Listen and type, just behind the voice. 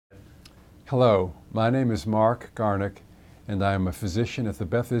Hello, my name is Mark Garnick, and I am a physician at the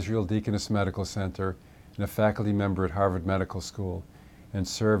Beth Israel Deaconess Medical Center and a faculty member at Harvard Medical School, and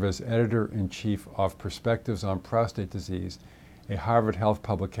serve as editor-in-chief of Perspectives on Prostate Disease, a Harvard Health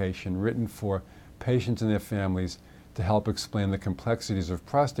publication written for patients and their families to help explain the complexities of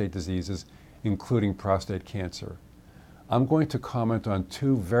prostate diseases, including prostate cancer. I'm going to comment on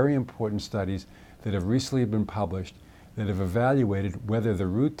two very important studies that have recently been published that have evaluated whether the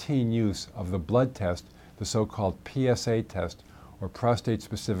routine use of the blood test, the so-called PSA test, or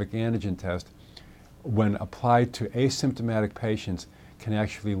prostate-specific antigen test, when applied to asymptomatic patients, can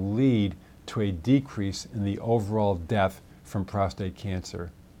actually lead to a decrease in the overall death from prostate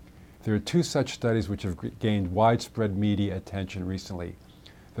cancer. There are two such studies which have gained widespread media attention recently.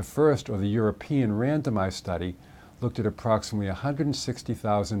 The first, or the European randomized study, looked at approximately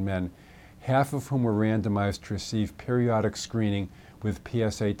 160,000 men, half of whom were randomized to receive periodic screening with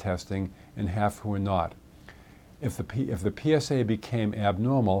PSA testing and half who were not. If the PSA became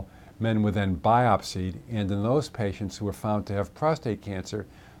abnormal, men were then biopsied, and in those patients who were found to have prostate cancer,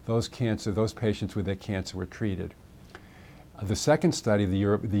 those patients with their cancer were treated. The second study,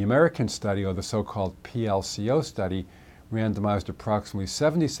 the American study, or the so-called PLCO study, randomized approximately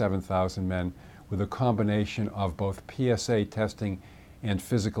 77,000 men with a combination of both PSA testing and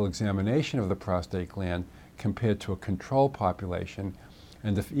physical examination of the prostate gland compared to a control population,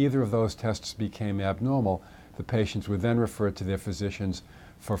 and if either of those tests became abnormal, the patients were then referred to their physicians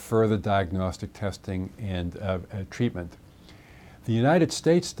for further diagnostic testing and treatment. The United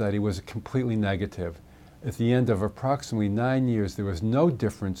States study was completely negative. At the end of approximately 9 years, there was no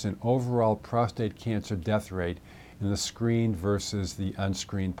difference in overall prostate cancer death rate in the screened versus the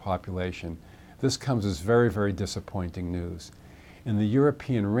unscreened population. This comes as very, very disappointing news. In the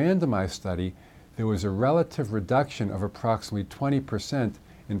European randomized study, there was a relative reduction of approximately 20%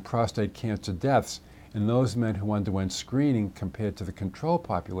 in prostate cancer deaths in those men who underwent screening compared to the control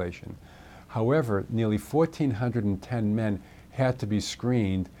population. However, nearly 1,410 men had to be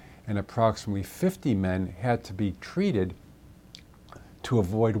screened, and approximately 50 men had to be treated to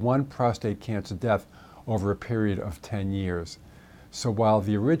avoid one prostate cancer death over a period of 10 years. So while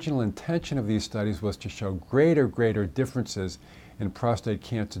the original intention of these studies was to show greater differences in prostate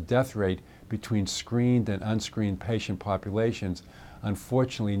cancer death rate between screened and unscreened patient populations,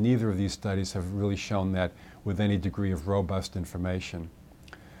 unfortunately neither of these studies have really shown that with any degree of robust information.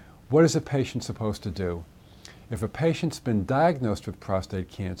 What is a patient supposed to do? If a patient's been diagnosed with prostate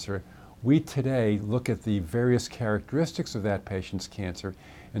cancer, we today look at the various characteristics of that patient's cancer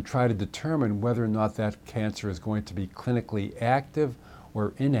and try to determine whether or not that cancer is going to be clinically active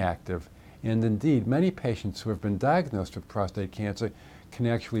or inactive. And indeed, many patients who have been diagnosed with prostate cancer can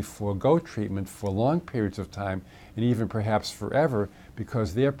actually forego treatment for long periods of time and even perhaps forever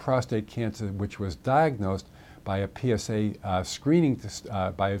because their prostate cancer, which was diagnosed by a PSA screening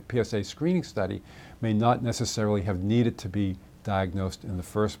study, may not necessarily have needed to be diagnosed in the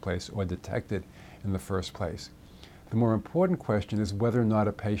first place or detected in the first place. The more important question is whether or not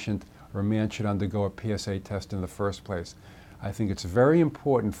a patient or a man should undergo a PSA test in the first place. I think it's very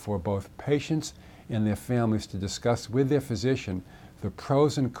important for both patients and their families to discuss with their physician the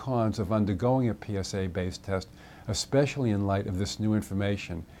pros and cons of undergoing a PSA-based test, especially in light of this new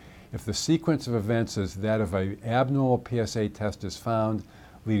information. If the sequence of events is that of an abnormal PSA test is found,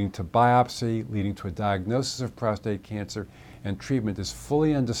 leading to biopsy, leading to a diagnosis of prostate cancer, and treatment is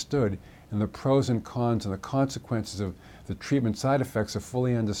fully understood, and the pros and cons and the consequences of the treatment side effects are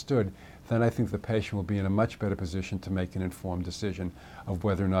fully understood, then I think the patient will be in a much better position to make an informed decision of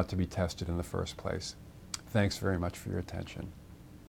whether or not to be tested in the first place. Thanks very much for your attention.